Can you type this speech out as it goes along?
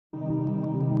Live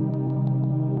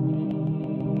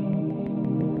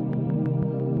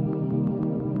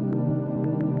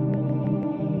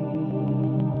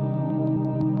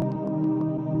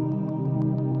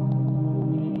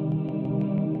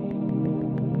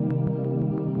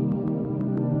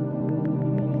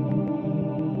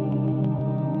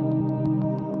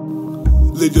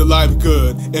your life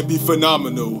good and be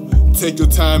phenomenal. Take your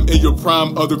time in your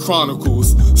prime of the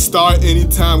chronicles. Start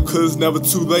anytime, cause never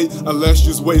too late, unless you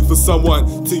just wait for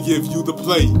someone to give you the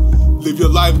plate. Live your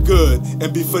life good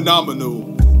and be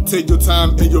phenomenal. Take your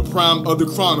time in your prime of the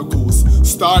chronicles.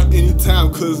 Start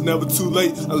anytime, cause never too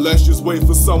late, unless you just wait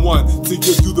for someone to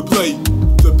give you the plate.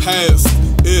 The past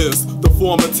is the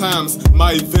former times.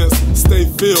 My events stay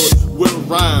filled with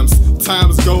rhymes.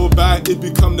 Times go by, it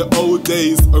become the old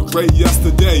days. A great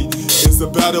yesterday is a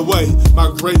better way. My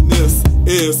greatness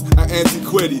is an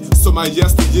antiquity, so my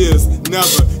yesteryears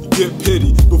never get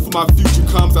pity. Before my future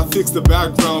comes, I fix the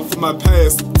background for my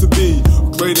past to be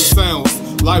greater sounds.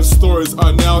 Life stories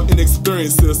are now in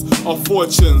experiences of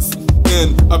fortunes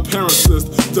and appearances.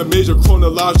 The major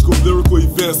chronological lyrical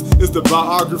events is the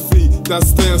biography that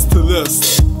stands to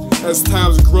list. As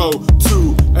times grow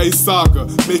to a saga,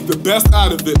 make the best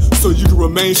out of it so you can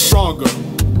remain stronger.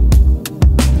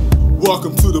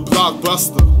 Welcome to the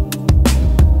Blockbuster.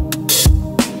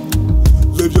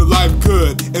 Live your life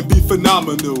good and be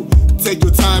phenomenal. Take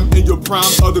your time in your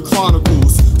prime of the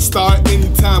chronicles. Start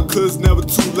anytime, cause never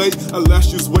too late,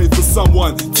 unless you just wait for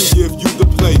someone to give you the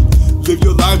plate. Live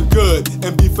your life good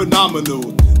and be phenomenal.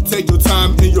 Take your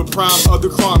time in your prime of the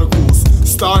chronicles.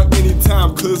 Start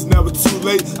anytime, cause never too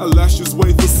late, unless you just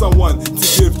wait for someone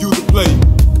to give you the plate.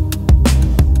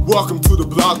 Welcome to the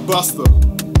Blockbuster.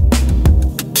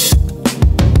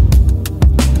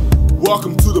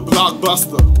 Welcome to the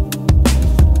Blockbuster.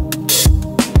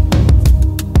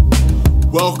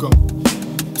 Welcome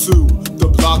to the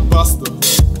Blockbuster.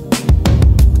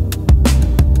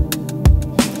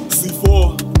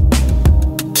 C4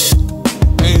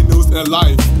 ain't news in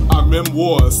life, our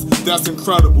memoirs. That's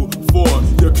incredible for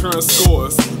your current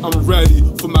scores. I'm ready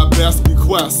for my best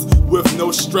bequest with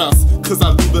no stress, cause I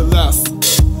leave it less.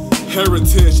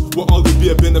 Heritage will only be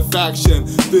a benefaction,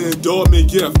 the endowment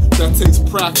gift that takes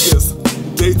practice.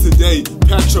 Day to day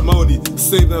patrimony,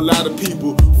 saving a lot of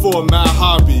people for my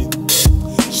hobby.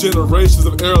 Generations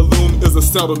of heirloom is a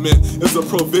settlement, is a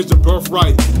provision,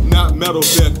 birthright, not metal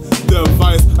bent. The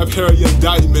advice of hairy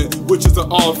indictment, which is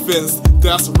an offense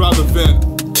that's relevant.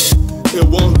 It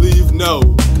won't leave no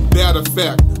bad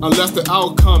effect unless the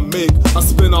outcome make a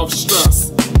spin-off stress.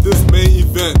 This main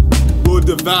event will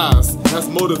devise as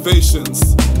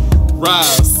motivations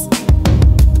rise.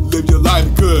 Live your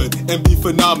life good and be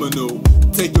phenomenal.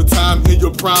 Take your time in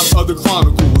your prime of the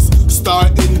chronicles.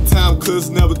 Start anytime, cause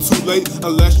never too late,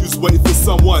 unless you just wait for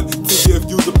someone to give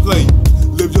you the plate.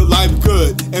 Live your life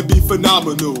good and be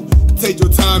phenomenal. Take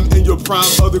your time in your prime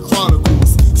of the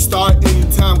chronicles. Start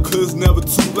anytime, cause never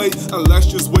too late, unless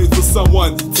you just wait for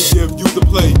someone to give you the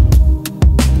plate.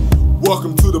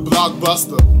 Welcome to the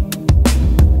Blockbuster.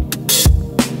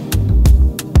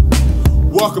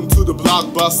 Welcome to the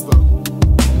Blockbuster.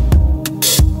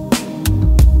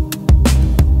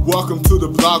 Welcome to the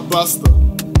Blockbuster.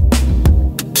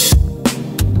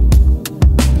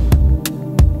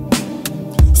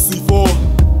 C4,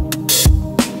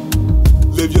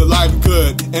 live your life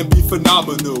good and be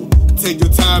phenomenal. Take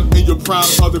your time in your prime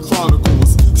of the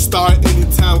chronicles. Start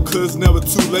anytime, cause never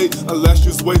too late, unless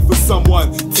you just wait for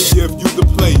someone to give you the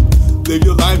plate. Live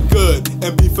your life good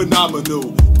and be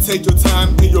phenomenal. Take your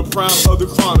time in your prime of the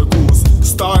chronicles.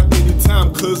 Start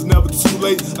anytime, cause never too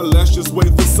late, unless you just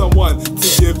wait for someone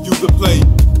to give you the plate.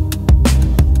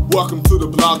 Welcome to the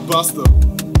Blockbuster.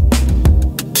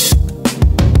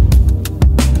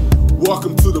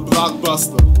 Welcome to the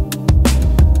Blockbuster.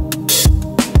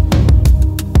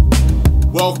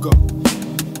 Welcome.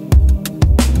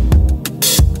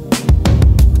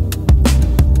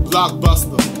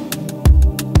 Blockbuster.